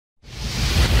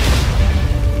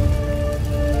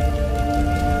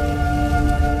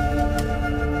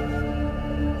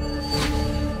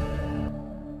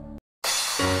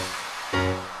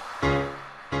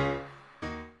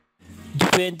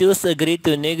Juventus agreed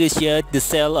to negotiate the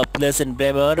sale of Lars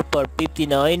Bremer for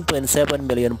 £59.7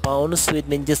 million, with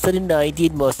Manchester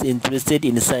United most interested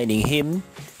in signing him,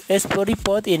 as per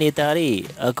report in Italy.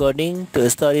 According to a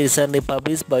story recently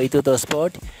published by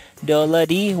Tuttosport, the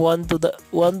already want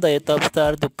the top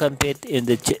star to compete in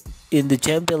the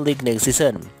Champions League next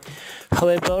season.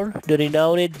 However, the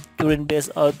renowned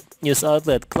Turin-based news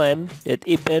outlet claimed that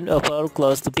if an offer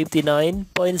close to £59.7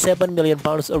 million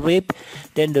arrived,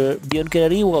 then the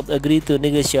Bianconeri would agree to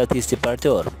negotiate his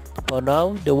departure. For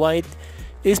now, the White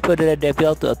is further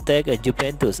devil to attack, and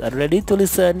Juventus are ready to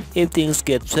listen if things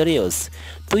get serious.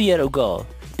 2 years ago,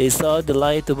 they saw the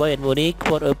light to Bayern Munich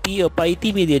for a fee of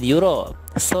 €80 million,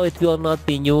 so it will not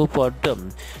be new for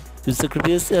them to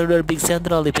sacrifice another big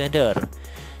central defender.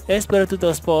 As per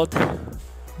Tuttosport,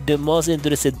 the most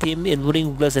interested team in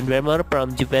winning Lars Bremer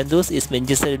from Juventus is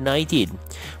Manchester United,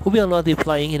 who will not be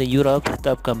playing in the Europe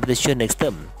top competition next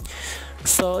term.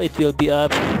 So it will be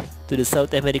up to the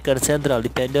South American central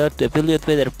defender to evaluate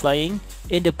whether playing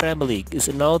in the Premier League is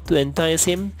enough to entice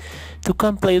him to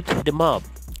come play with the mob.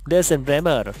 Lars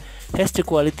Bremer has the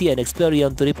quality and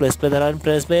experience to replace veteran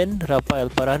Frenchman Rafael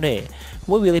Varane,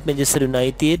 who will leave Manchester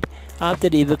United after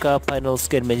the FA Cup finals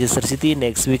against Manchester City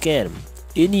next weekend.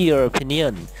 In your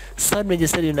opinion, should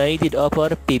Manchester United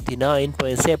offer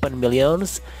 £59.7 million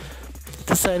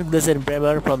to sign Lars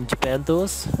Bremer from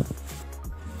Juventus?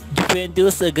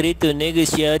 Juventus agreed to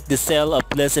negotiate the sale of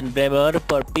Lars Bremer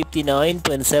for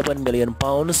 £59.7 million,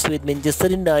 with Manchester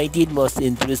United most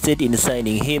interested in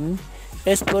signing him,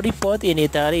 as per report in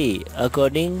Italy.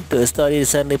 According to a story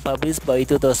recently published by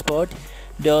Tuttosport,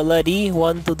 they already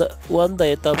want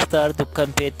the top star to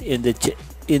compete in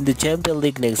the Champions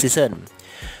League next season.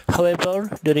 However,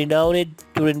 the renowned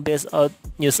Turin-based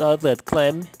news outlet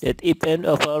claimed that if an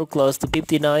offer close to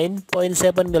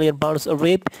 £59.7 million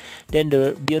arrived, then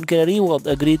the Bianconeri would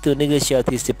agree to negotiate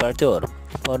his departure.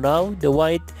 For now, the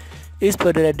White is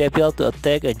further devil to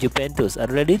attack, and Juventus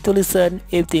are ready to listen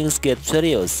if things get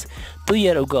serious. 2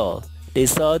 years ago, they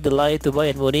saw the light to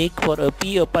Bayern Munich for a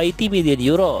fee of €80 million,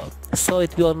 so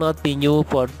it will not be new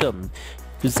for them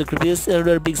to sacrifice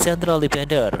another big central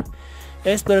defender.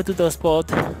 As per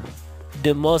Tuttosport,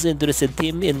 the most interested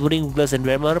team in winning Lars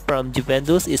Bremer from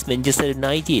Juventus is Manchester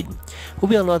United, who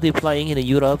will not be playing in the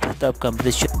Europe top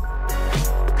competition.